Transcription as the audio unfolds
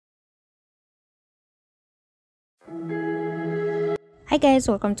Hi guys,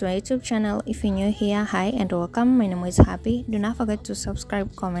 welcome to my YouTube channel. If you're new here, hi and welcome. My name is Happy. Do not forget to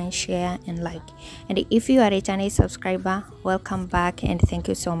subscribe, comment, share and like. And if you are a channel subscriber, welcome back and thank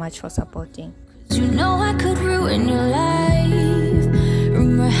you so much for supporting. You know I could ruin your life.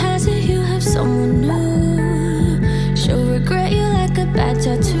 Rumor has it you have someone new. She'll regret you like a bad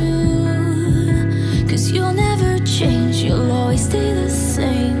tattoo. Cause you'll never change, you'll always stay the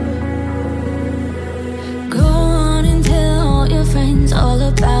same. Go on and tell all your friends all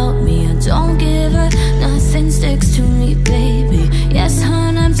about me. I don't give a nothing sticks to me, baby. Yes,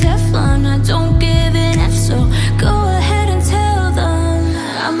 hon, I'm Teflon, I don't give an F, so go ahead and tell them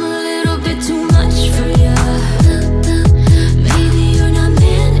I'm a little bit too much for ya. Maybe you're not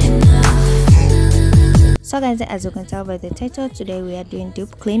man enough. So guys, as you can tell by the title, today we are doing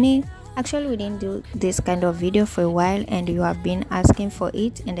deep cleaning. Actually, we didn't do this kind of video for a while and you have been asking for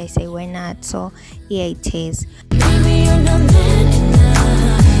it and I say why not, so here it is. Maybe you're not man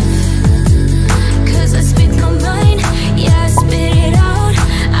enough. Cause I speak my mind, yeah, I spit it out.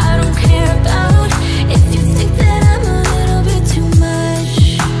 I don't care about if you think that I'm a little bit too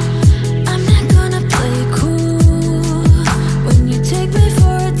much. I'm not gonna play cool when you take me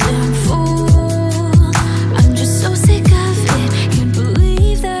for a damn fool. I'm just so sick of it, can't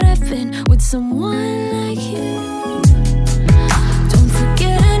believe that I've been with someone like you. Don't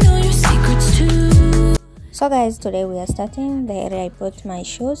forget I know your secrets too. So guys, today we are starting the area I put my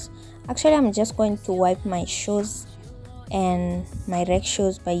shoes. Actually, I'm just going to wipe my shoes and my rec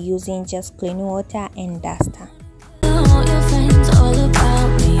shoes by using just clean water and duster. All your friends all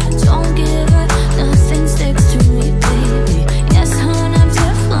about me. I don't give a nothing sticks to me, baby. Yes, hon, I'm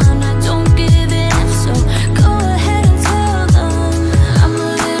Teflon, I don't give an F, so go ahead and tell them I'm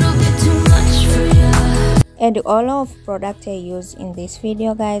a little bit too much for ya. And all of product I use in this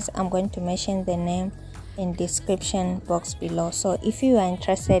video, guys, I'm going to mention the name in description box below, so if you are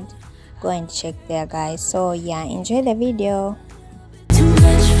interested, go and check there, guys. So yeah, enjoy the video. Too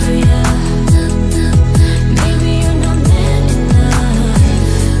much for ya. Maybe you're not man enough.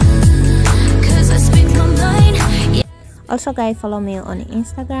 Cause I speak my mind, yeah. Also guys, follow me on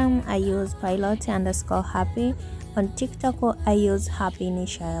Instagram. I use pilot_happy. On TikTok I use happy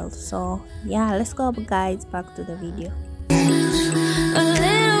Rishael. So yeah, let's go guys, back to the video. A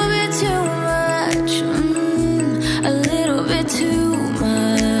little bit too much, a little bit too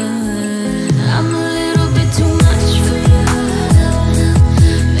much. I'm a little bit too much for you.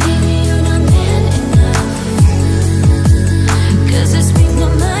 Maybe you're not man enough. Cause I speak my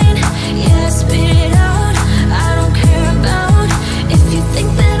mind, yeah, I spit it out. I don't care about if you think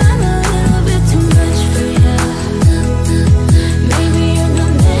that I'm a little bit too much for you. Maybe you're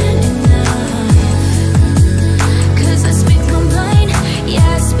not man enough. Cause I speak my mind, yeah, I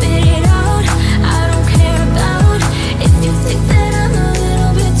spit it out. I don't care about if you think that I'm a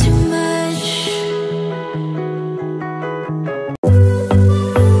little bit too much.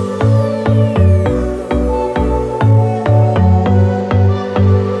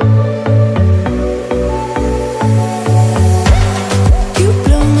 You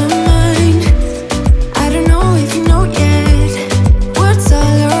blow my mind. I don't know if you know yet what's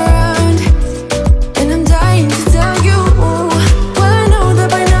all around, and I'm dying to tell you. Well, I know that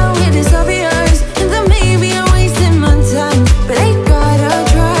by now it is obvious, and that maybe I'm wasting my time, but I gotta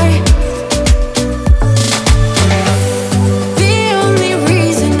try. The only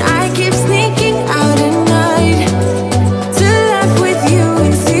reason I keep sneaking out at night to laugh with you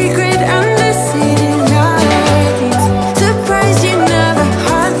in secret under city lights. Surprised you never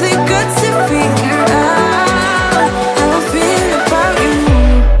had the guts to figure out how I feel about you.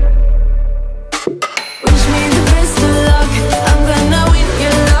 Wish me the best of luck, I'm gonna win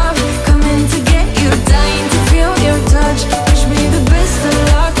your love. Coming to get you, dying to feel your touch. Wish me the best of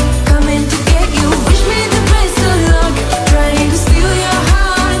luck, coming to get you. Wish me the best of luck, trying to steal your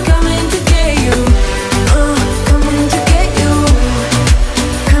heart. Coming to get you, coming to get you,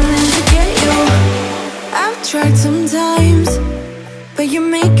 coming to get you. I've tried sometimes, but you're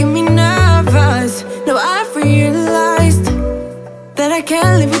making me nervous. No, I've realized that I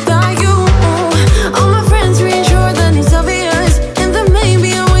can't live without you. All my friends reassure that it's obvious, and that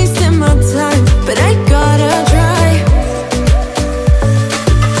maybe I'm wasting my time, but I gotta try.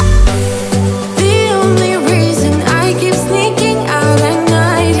 The only reason I keep sneaking out at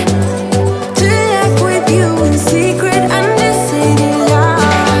night to laugh with you in secret under city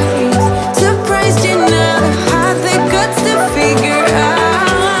lights. Surprised you never had the guts to figure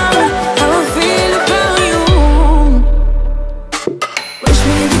out how I feel about you. Wish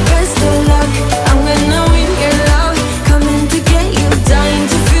me the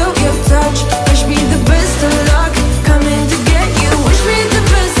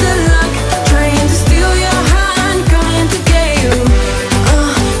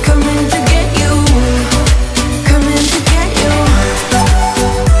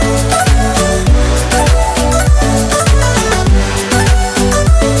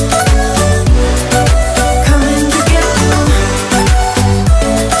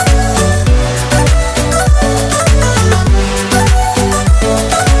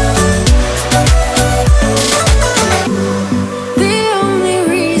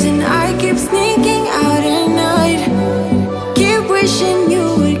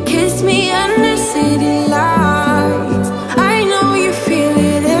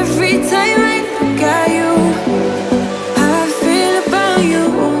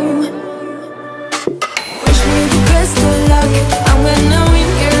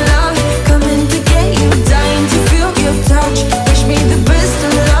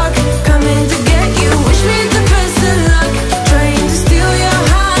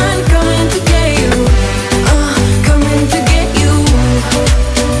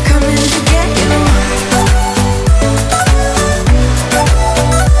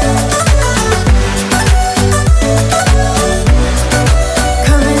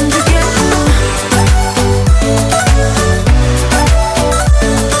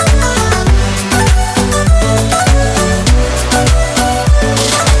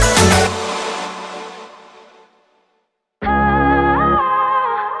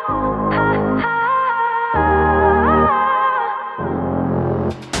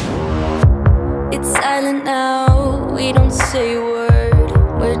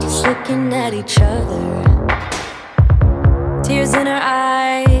just looking at each other. Tears in our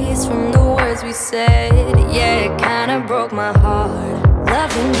eyes from the words we said. Yeah, it kinda broke my heart.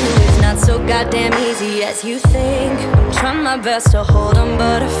 Loving you is not so goddamn easy as you think. I'm trying my best to hold on,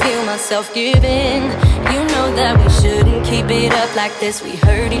 but I feel myself giving. You know that we shouldn't keep it up like this. We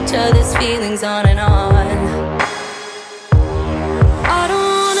hurt each other's feelings on and on. I don't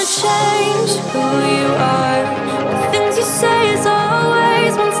wanna change who you are. The things you say is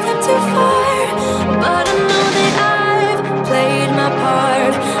always one step too far. But I know that I've played my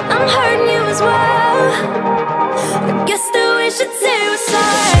part. I'm hurting you as well. I guess that we should say we're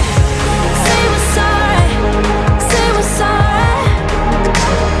sorry. Say we're sorry. Say we're sorry.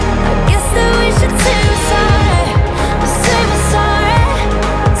 I guess that we should say we're sorry. Say we're sorry.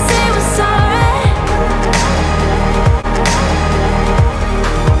 Say we're sorry.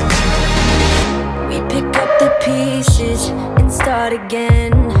 We pick up the pieces and start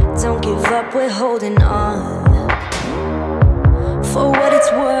again. Don't give up, we're holding on. For what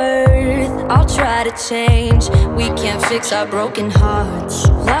it's worth, I'll try to change. We can't fix our broken hearts.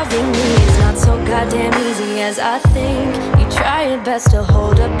 Loving me is not so goddamn easy as I think. You try your best to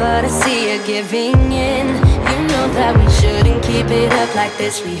hold up, but I see you giving in. You know that we shouldn't keep it up like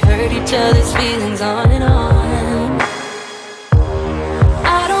this. We hurt each other's feelings on and on.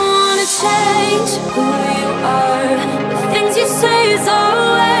 I don't wanna change who you are. The things you say is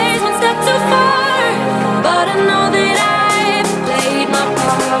always one step too far. But I know that I've played my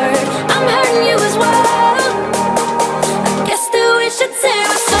part. I'm hurting you as well. I guess that we should say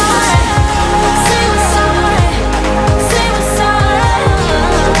we're sorry. Say we're sorry. Say we're sorry.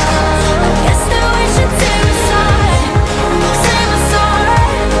 I guess that we should say we're sorry. Say we're sorry.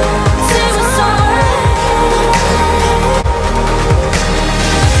 Say we're sorry.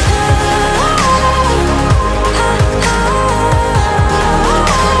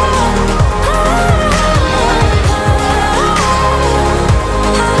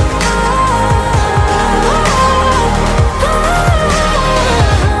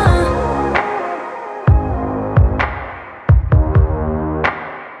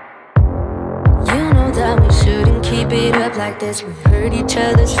 Keep it up like this. We hurt each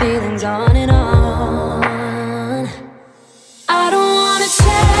other's feelings on and on. I don't wanna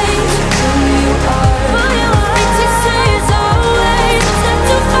change who you are. Things you say is always one step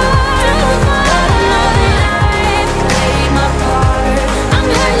too far. But I know that I've played my part. I'm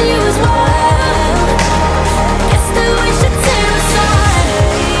hurting you as well. Guess that we should say we're sorry.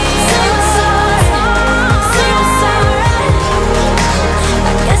 Say we're sorry. Say we're sorry.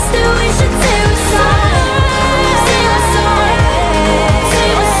 I guess that we should say we're sorry.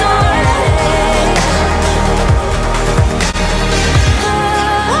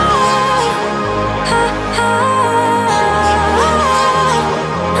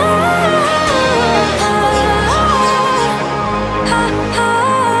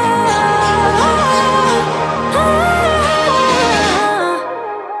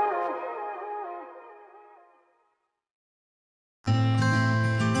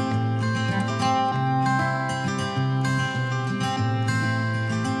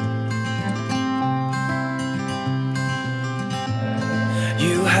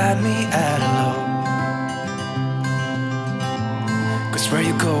 You had me at a low, 'cause where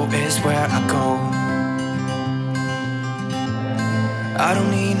you go is where I go. I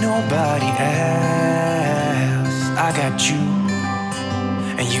don't need nobody else. I got you,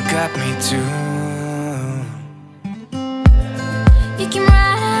 and you got me too. You can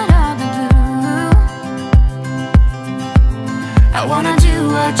ride out of the blue. I wanna do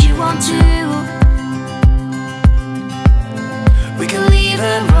what you want to. We can leave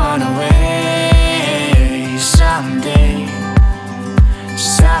and run away someday,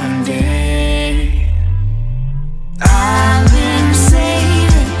 someday. I've been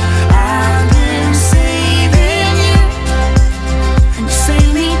saving you, and you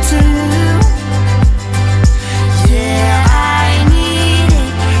save me too. Yeah, I need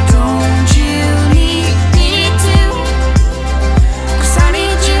it, don't you need me too? 'Cause I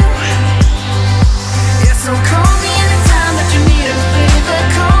need you. Yeah, so call me anytime that you need a favor.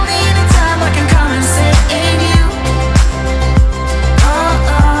 Call me anytime I can come and save you. Oh,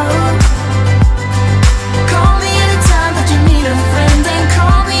 oh. Call me anytime that you need a friend. And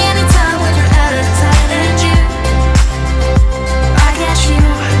call me anytime when you're at a tight and you. I got you,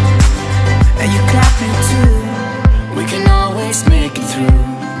 and you got me too. We can always make it through.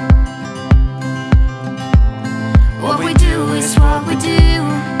 What we do is what we do.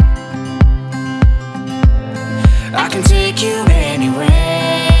 I can take you anywhere,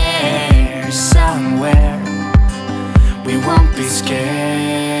 somewhere. We won't be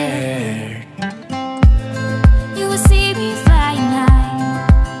scared.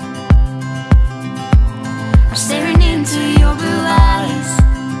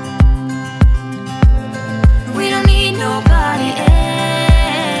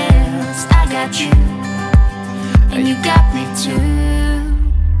 got you, and you got me too.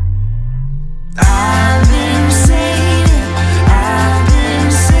 I've been saving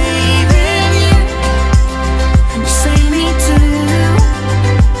you, and you save me too.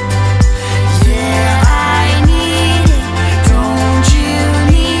 Yeah, I need it, don't you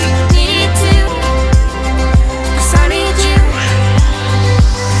need me too? 'Cause I need you.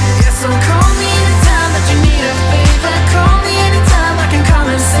 Yeah, so call me anytime that you need a favor. Call me anytime, I can come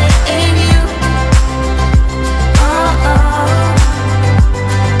and save you. Oh, oh.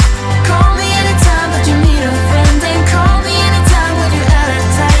 Call me anytime that you need a friend, and call me anytime when you're out of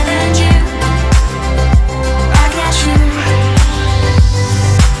time. And you, I got you.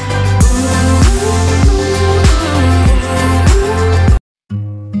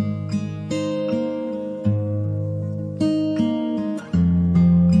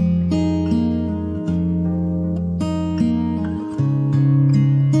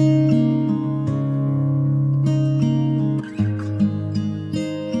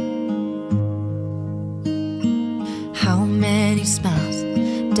 How many smiles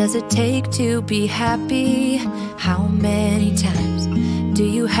does it take to be happy? How many times do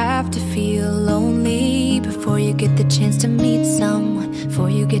you have to feel lonely before you get the chance to meet someone? Before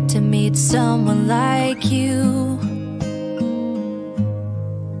you get to meet someone like you?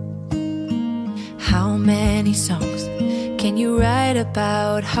 How many songs can you write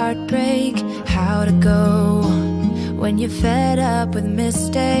about heartbreak? How to go when you're fed up with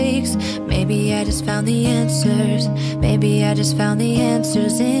mistakes? Maybe I just found the answers. Maybe I just found the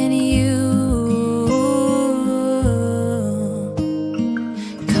answers in you.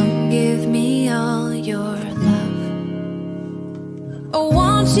 Come give me all your love. I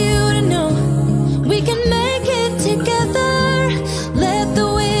want you to know we can make it together. Let the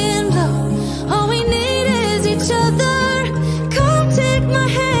wind blow. All we need is each other. Come take my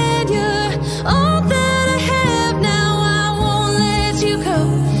hand, you're all that I have now. I won't let you go,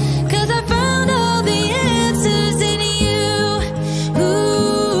 'cause I found all the answers in you.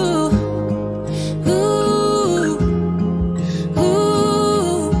 Ooh, ooh, ooh,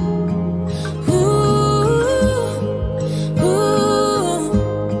 ooh,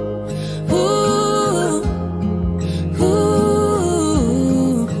 ooh, ooh.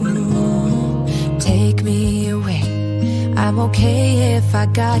 Take me away, I'm okay if I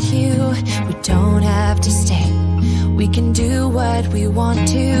got you. We don't have to stay, we can do what we want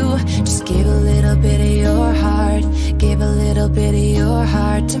to. Just give a little bit of your heart, give a little bit of your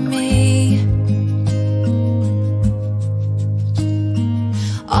heart to me.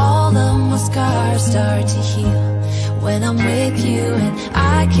 All of my scars start to heal when I'm with you, and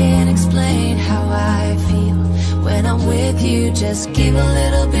I can't explain how I feel when I'm with you. Just give a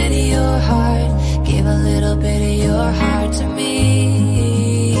little bit of your heart, give a little bit of your heart to me.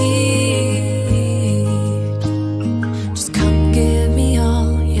 Just come give me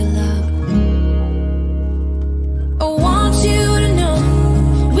all your love. I want you to know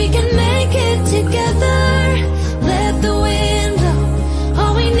we can make it together. Let the wind blow.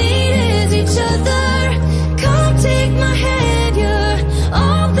 All we need is each other. Come take my hand, you're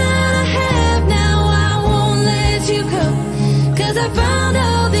all that I have now. I won't let you go, 'cause I found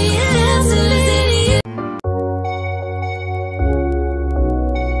all the answers in you.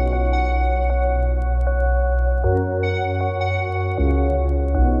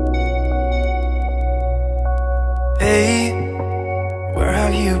 Hey, where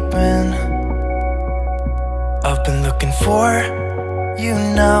have you been? I've been looking for you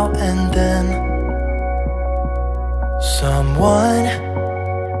now and then. Someone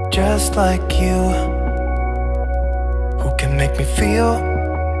just like you, who can make me feel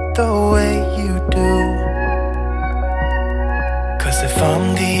the way you do. 'Cause if I'm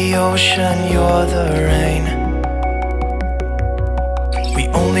the ocean, you're the rain. We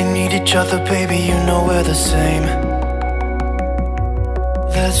only need each other, baby, you know we're the same.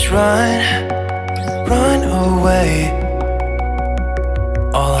 Let's run, run away.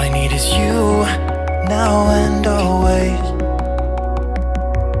 All I need is you, now and always.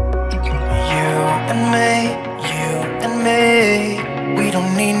 You and me, you and me. We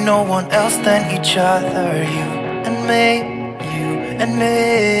don't need no one else than each other. You and me, you and me.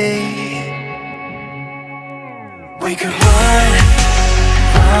 We could run,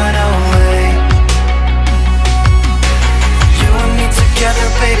 run away. You and me together,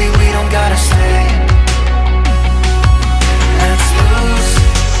 baby, we don't gotta stay. Let's lose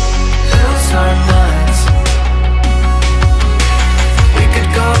our minds. We could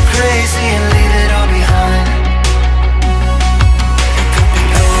go crazy and leave it all behind. It could be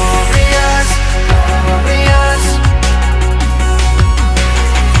glorious, glorious,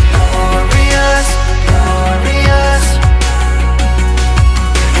 glorious.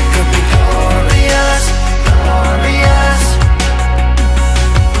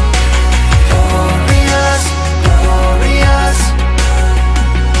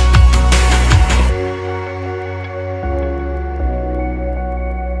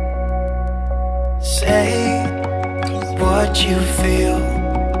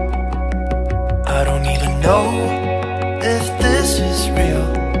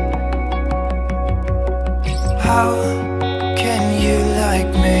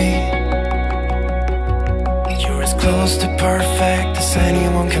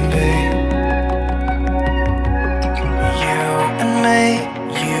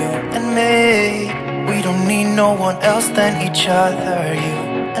 no one else than each other. You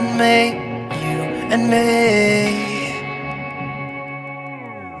and me, you and me.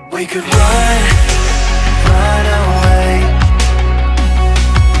 We could run away.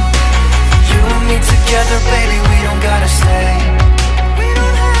 You and me together, baby, we don't gotta stay. We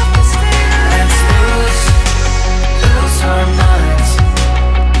don't have to stay. Let's lose our minds.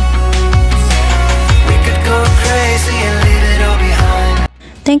 We could go crazy and leave it all behind.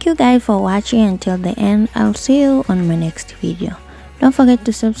 Thank you guys for watching until the end. I'll see you on my next video. Don't forget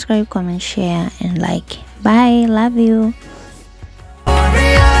to subscribe, comment, share, and like. Bye. Love you.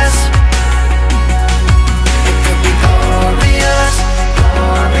 Glorious. It could be glorious,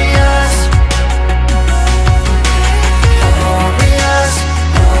 glorious, glorious,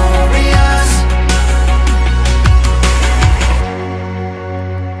 glorious.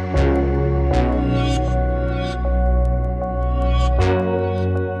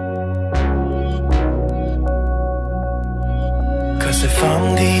 Cause if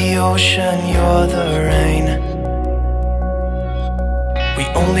I'm the ocean, you're the rain. We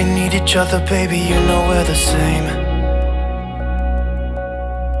only need each other, baby, you know we're the same.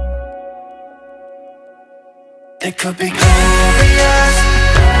 It could be glorious.